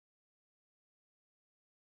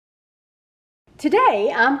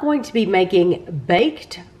Today I'm going to be making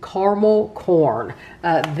baked caramel corn.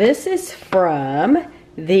 This is from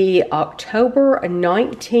the October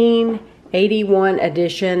 1981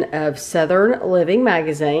 edition of Southern Living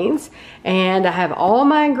magazines, and I have all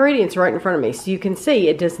my ingredients right in front of me, so you can see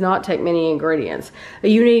it does not take many ingredients.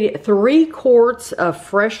 You need 3 quarts of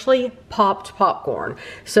freshly popped popcorn.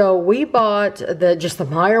 So we bought just the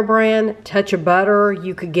Meyer brand, touch of butter.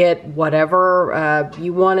 You could get whatever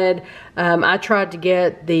you wanted. I tried to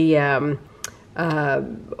get the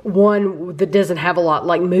one that doesn't have a lot,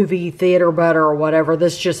 like movie theater butter or whatever.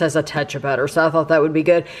 This just has a touch of butter, so I thought that would be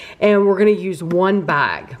good. And we're going to use one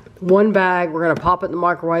bag. One bag. We're going to pop it in the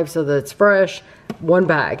microwave so that it's fresh. One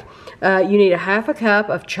bag. You need a half a cup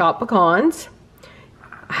of chopped pecans,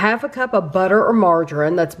 half a cup of butter or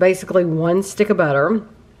margarine. That's basically 1 stick of butter.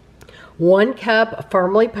 1 cup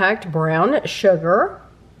firmly packed brown sugar.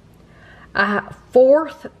 A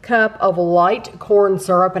 1/4 cup of light corn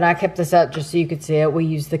syrup, and I kept this up just so you could see it. We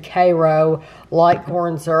use the Cairo light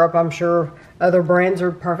corn syrup. I'm sure other brands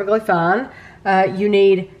are perfectly fine. You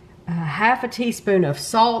need half a teaspoon of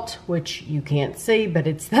salt, which you can't see, but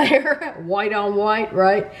it's there, white on white,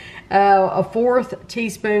 right? A 1/4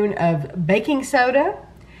 teaspoon of baking soda,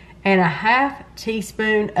 and a half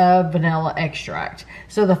teaspoon of vanilla extract.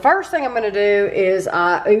 So the first thing I'm going to do is,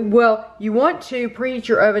 you want to preheat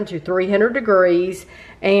your oven to 300 degrees,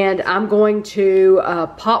 and I'm going to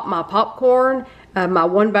pop my popcorn, my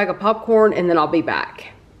 1 bag of popcorn, and then I'll be back.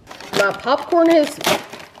 My popcorn has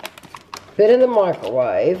been in the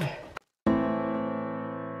microwave.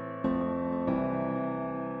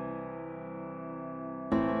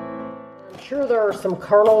 I'm sure there are some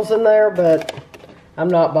kernels in there, but I'm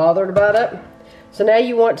not bothered about it. So now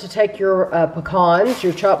you want to take your pecans,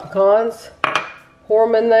 your chopped pecans, pour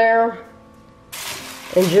them in there,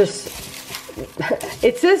 and just,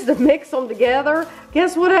 it says to mix them together.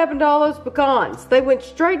 Guess what happened to all those pecans? They went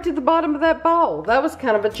straight to the bottom of that bowl. That was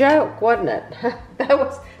kind of a joke, wasn't it? that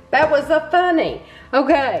was a funny.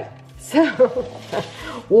 Okay, so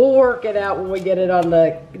we'll work it out when we get it on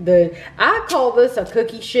I call this a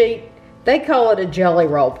cookie sheet. They call it a jelly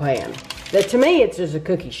roll pan. That, to me, it's just a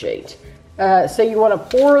cookie sheet. So you want to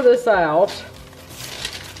pour this out.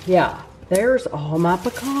 Yeah, there's all my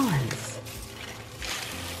pecans.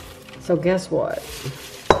 So guess what?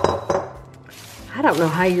 I don't know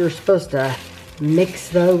how you're supposed to mix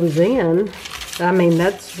those in. I mean,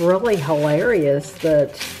 that's really hilarious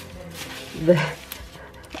that that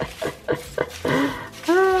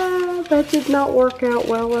did not work out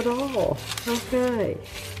well at all. Okay.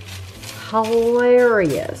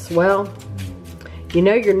 Hilarious. Well, you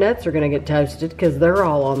know your nuts are going to get toasted because they're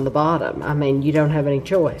all on the bottom. I mean, you don't have any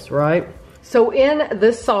choice, right? So in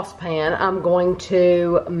this saucepan, I'm going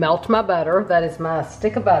to melt my butter. That is my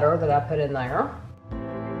stick of butter that I put in there.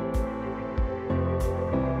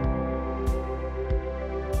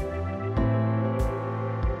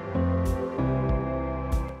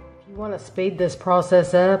 If you want to speed this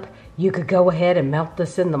process up, you could go ahead and melt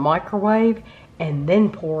this in the microwave and then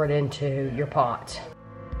pour it into your pot.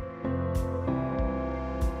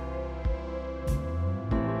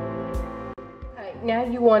 Okay, now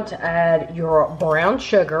you want to add your brown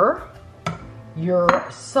sugar, your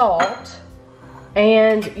salt,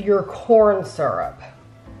 and your corn syrup.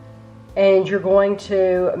 And you're going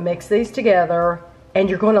to mix these together, and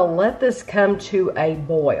you're going to let this come to a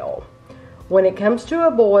boil. When it comes to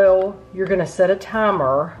a boil, you're going to set a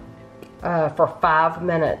timer for 5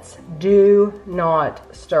 minutes. Do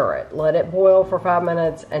not stir it. Let it boil for 5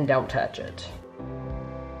 minutes and don't touch it.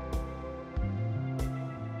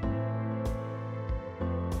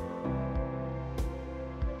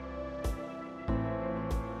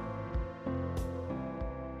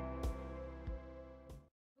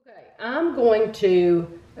 Okay, I'm going to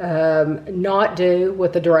not do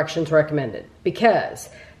what the directions recommended, because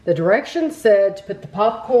the directions said to put the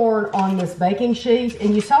popcorn on this baking sheet,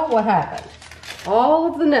 and you saw what happened. All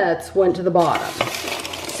of the nuts went to the bottom.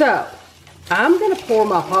 So, I'm gonna pour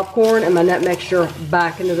my popcorn and my nut mixture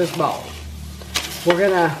back into this bowl. We're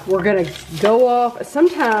gonna go off.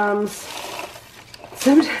 Sometimes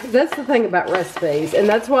that's the thing about recipes, and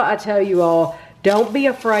that's why I tell you all, don't be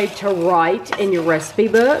afraid to write in your recipe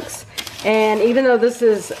books. And even though this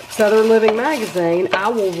is Southern Living magazine, I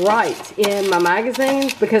will write in my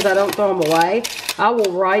magazines, because I don't throw them away. I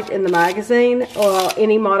will write in the magazine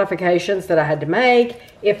any modifications that I had to make,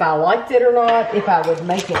 if I liked it or not, if I would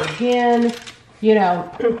make it again, you know,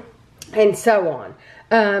 and so on.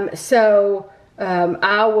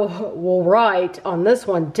 I will write on this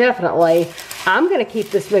one, definitely, I'm going to keep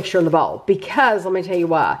this mixture in the bowl because, let me tell you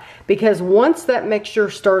why. Because once that mixture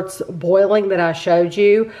starts boiling that I showed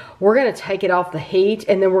you, we're going to take it off the heat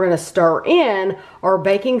and then we're going to stir in our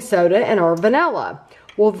baking soda and our vanilla.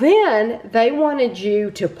 Well, then they wanted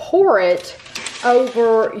you to pour it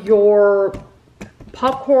over your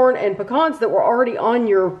popcorn and pecans that were already on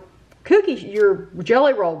your your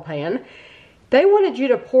jelly roll pan. They wanted you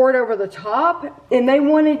to pour it over the top, and they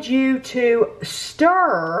wanted you to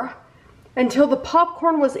stir until the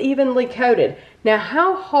popcorn was evenly coated. Now,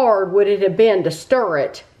 how hard would it have been to stir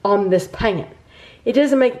it on this pan? It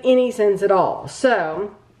doesn't make any sense at all.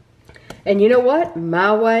 So, and you know what?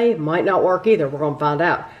 My way might not work either. We're going to find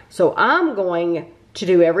out. So I'm going to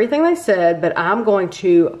do everything they said, but I'm going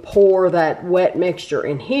to pour that wet mixture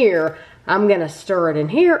in here. I'm going to stir it in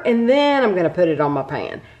here, and then I'm going to put it on my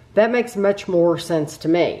pan. That makes much more sense to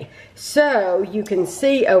me. So you can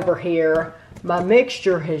see over here, my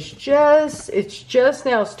mixture has it's just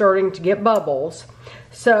now starting to get bubbles.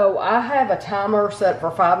 So I have a timer set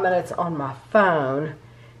for 5 minutes on my phone,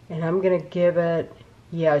 and I'm gonna give it,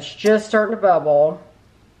 yeah, it's just starting to bubble.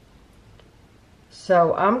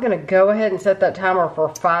 So I'm gonna go ahead and set that timer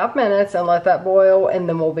for 5 minutes and let that boil, and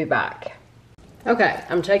then we'll be back. Okay,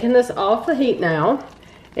 I'm taking this off the heat now.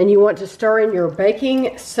 And you want to stir in your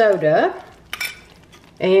baking soda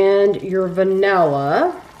and your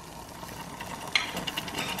vanilla.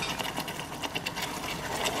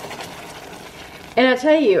 And I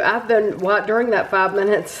tell you, I've been, during that 5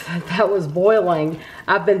 minutes that was boiling,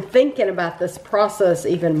 I've been thinking about this process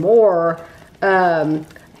even more.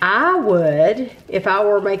 I would, if I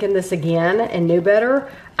were making this again and knew better,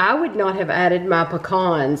 I would not have added my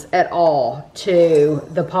pecans at all to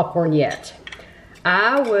the popcorn yet.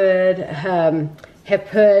 I would have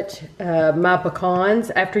put my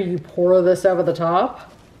pecans, after you pour this over the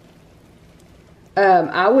top,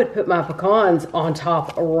 I would put my pecans on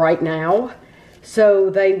top right now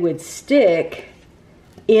so they would stick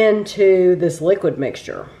into this liquid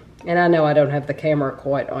mixture. And I know I don't have the camera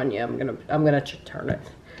quite on you. I'm gonna turn it.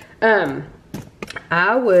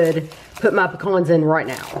 I would put my pecans in right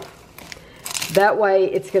now. That way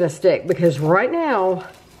it's gonna stick, because right now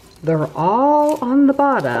they're all on the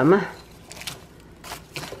bottom,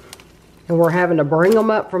 and we're having to bring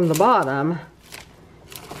them up from the bottom.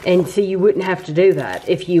 And see, you wouldn't have to do that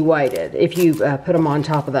if you waited, if you put them on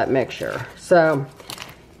top of that mixture. So,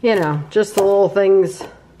 you know, just the little things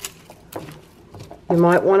you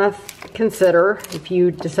might want to consider if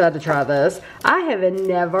you decide to try this. I have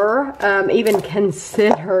never even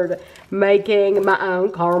considered making my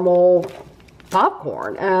own caramel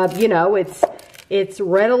popcorn. You know, it's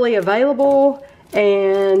readily available,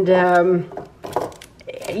 and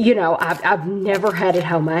you know, I've never had it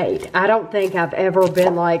homemade. I don't think I've ever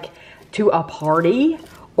been like to a party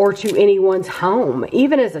or to anyone's home,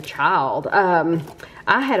 even as a child.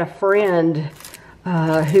 I had a friend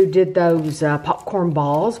who did those popcorn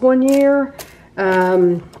balls one year.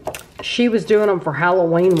 She was doing them for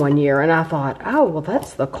Halloween one year, and I thought, oh, well,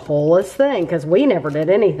 that's the coolest thing, because we never did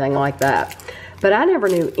anything like that. But I never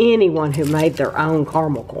knew anyone who made their own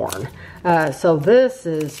caramel corn. So this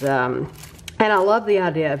is, and I love the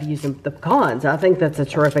idea of using the pecans. I think that's a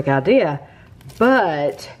terrific idea.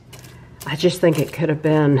 But I just think it could have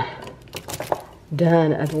been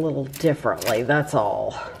done a little differently, that's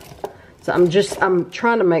all. So I'm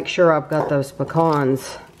trying to make sure I've got those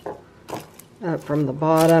pecans up from the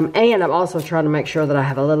bottom. And I'm also trying to make sure that I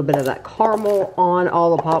have a little bit of that caramel on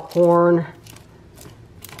all the popcorn.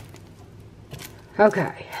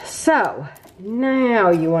 Okay, so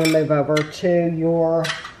now you want to move over to your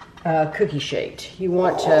cookie sheet. You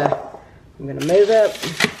want to, I'm going to move it.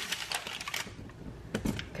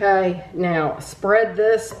 Okay, now spread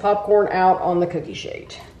this popcorn out on the cookie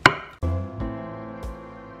sheet.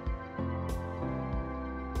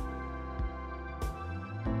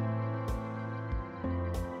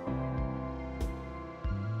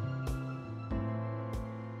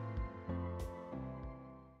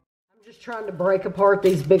 Trying to break apart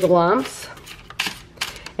these big lumps.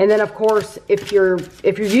 And then of course, if you're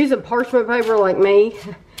using parchment paper like me,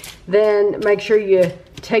 then make sure you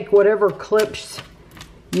take whatever clips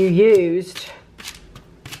you used,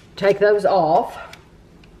 take those off.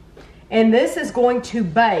 And this is going to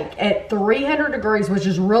bake at 300 degrees, which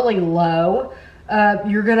is really low.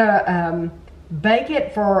 You're gonna bake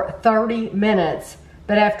it for 30 minutes.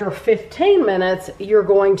 But after 15 minutes, you're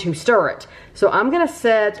going to stir it. So I'm gonna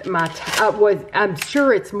set my, I'm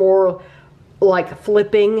sure it's more like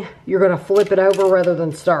flipping. You're going to flip it over rather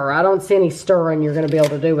than stir. I don't see any stirring you're going to be able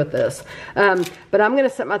to do with this. But I'm going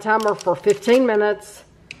to set my timer for 15 minutes.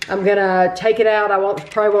 I'm going to take it out.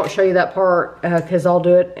 Probably won't show you that part because I'll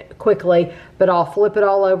do it quickly. But I'll flip it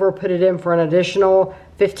all over, put it in for an additional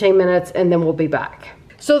 15 minutes, and then we'll be back.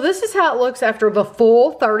 So this is how it looks after the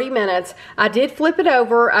full 30 minutes. I did flip it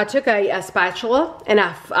over. I took a spatula and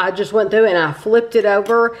I just went through and I flipped it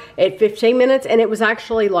over at 15 minutes, and it was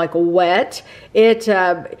actually like wet. It,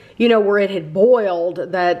 you know, where it had boiled,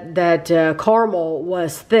 that caramel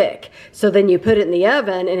was thick. So then you put it in the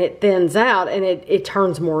oven and it thins out and it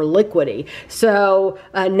turns more liquidy. So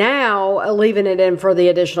now leaving it in for the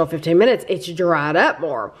additional 15 minutes, it's dried up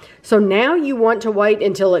more. So now you want to wait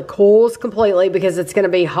until it cools completely because it's going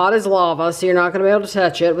to be hot as lava, so you're not going to be able to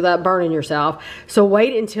touch it without burning yourself. So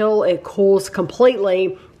wait until it cools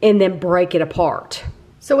completely and then break it apart.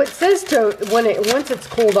 So it says to once it's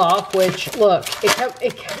cooled off, which look,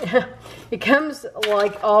 it comes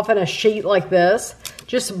like off in a sheet like this.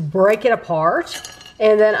 Just break it apart,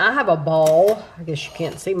 and then I have a ball. I guess you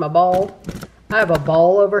can't see my ball. I have a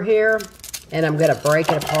ball over here, and I'm going to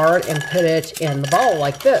break it apart and put it in the bowl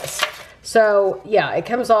like this. So yeah, it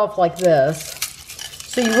comes off like this.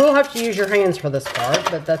 So you will have to use your hands for this part,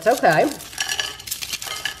 but that's okay.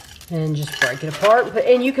 And just break it apart.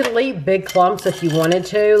 And you can leave big clumps if you wanted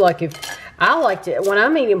to. Like if I like to, when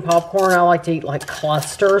I'm eating popcorn, I like to eat like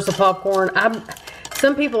clusters of popcorn.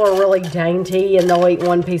 Some people are really dainty and they'll eat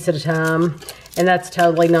one piece at a time. And that's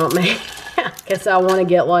totally not me. Because I want to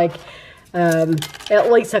get like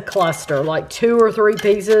at least a cluster, like 2 or 3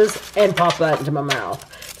 pieces, and pop that into my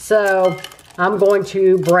mouth. So I'm going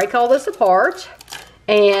to break all this apart,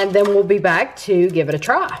 and then we'll be back to give it a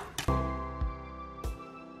try.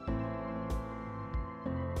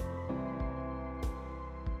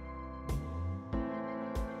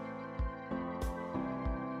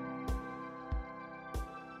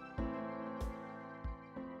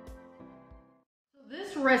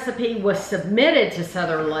 This recipe was submitted to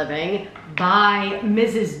Southern Living by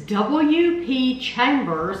Mrs. W.P.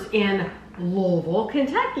 Chambers in Louisville,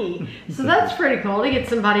 Kentucky. So that's pretty cool to get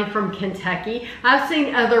somebody from Kentucky. I've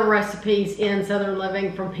seen other recipes in Southern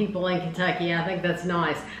Living from people in Kentucky. I think that's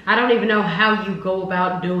nice. I don't even know how you go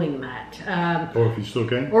about doing that. Or if you still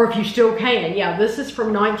can. Or if you still can. Yeah, this is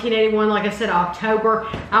from 1981. Like I said, October.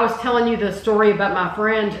 I was telling you the story about my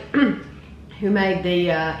friend who made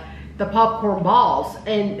the popcorn balls,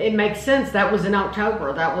 and it makes sense. That was in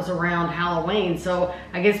October. That was around Halloween. So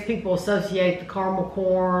I guess people associate the caramel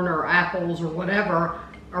corn or apples or whatever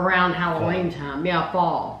around Halloween time. Yeah,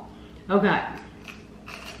 fall. Okay.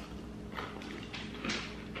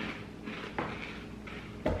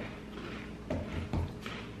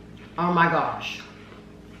 Oh my gosh.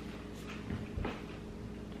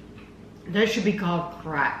 That should be called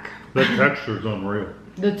crack. The texture is unreal.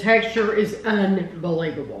 The texture is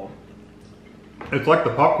unbelievable. It's like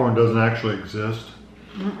the popcorn doesn't actually exist.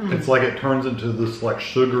 It's like it turns into this like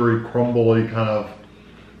sugary, crumbly kind of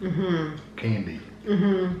candy.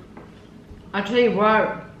 I tell you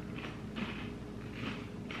what,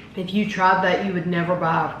 if you tried that, you would never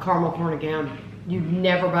buy caramel corn again. You'd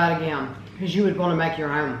never buy it again because you would want to make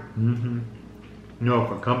your own. You know,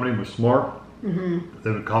 if a company was smart,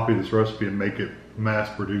 they would copy this recipe and make it,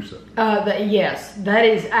 mass produce it. Yes, that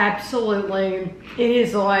is absolutely, it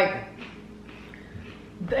is like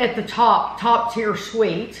at the top tier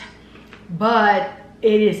sweet, but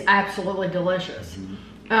it is absolutely delicious.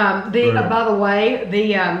 By the way,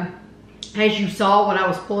 as you saw when I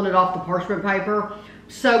was pulling it off the parchment paper,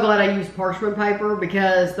 so glad I used parchment paper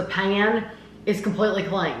because the pan is completely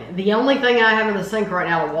clean. The only thing I have in the sink right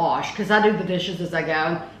now to wash, because I do the dishes as I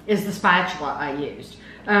go, is the spatula I used.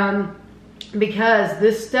 Because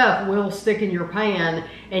this stuff will stick in your pan,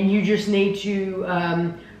 and you just need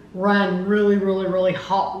to run really, really, really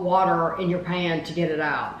hot water in your pan to get it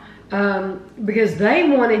out. Because they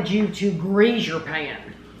wanted you to grease your pan.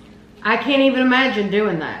 I can't even imagine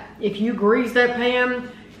doing that. If you grease that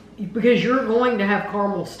pan, because you're going to have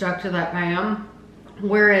caramel stuck to that pan,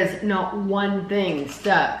 whereas not one thing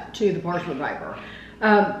stuck to the parchment paper.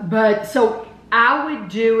 But so I would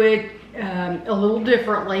do it a little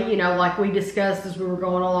differently, you know, like we discussed as we were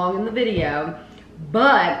going along in the video.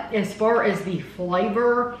 But as far as the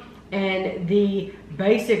flavor and the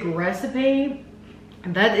basic recipe,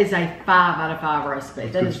 that is a 5 out of 5 recipe.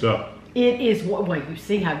 That's good stuff. It is, wait, you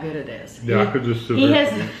see how good it is. Yeah, I could just sit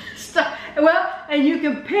there. Well, and you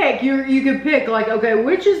can pick, you can pick like, okay,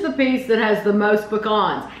 which is the piece that has the most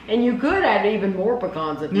pecans? And you could add even more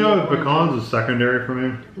pecans if you know, the pecans is secondary for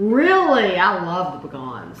me. Really? I love the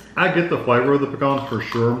pecans. I get the flavor of the pecans for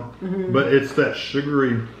sure, but it's that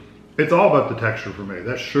sugary, it's all about the texture for me.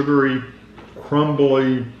 That sugary,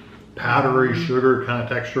 crumbly, powdery sugar kind of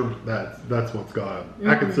texture, that's what's got it.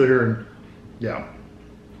 I can sit here and, yeah.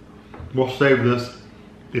 We'll save this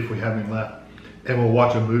if we have any left. And we'll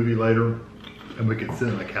watch a movie later, and we can sit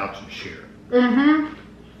on the couch and share.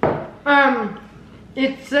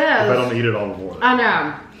 It says... If I don't eat it all before. I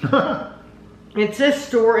know. It says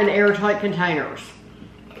store in airtight containers.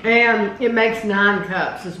 And it makes 9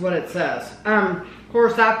 cups, is what it says. Of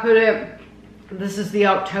course, I put it... This is the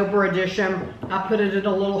October edition. I put it in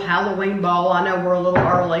a little Halloween bowl. I know we're a little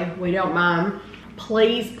early. We don't mind.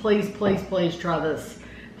 Please, please, please, please try this.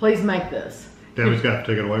 Please make this. Tammy's got to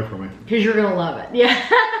take it away from me. Because you're going to love it. Yeah,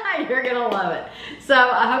 you're going to love it. So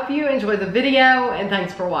I hope you enjoyed the video, and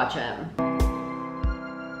thanks for watching.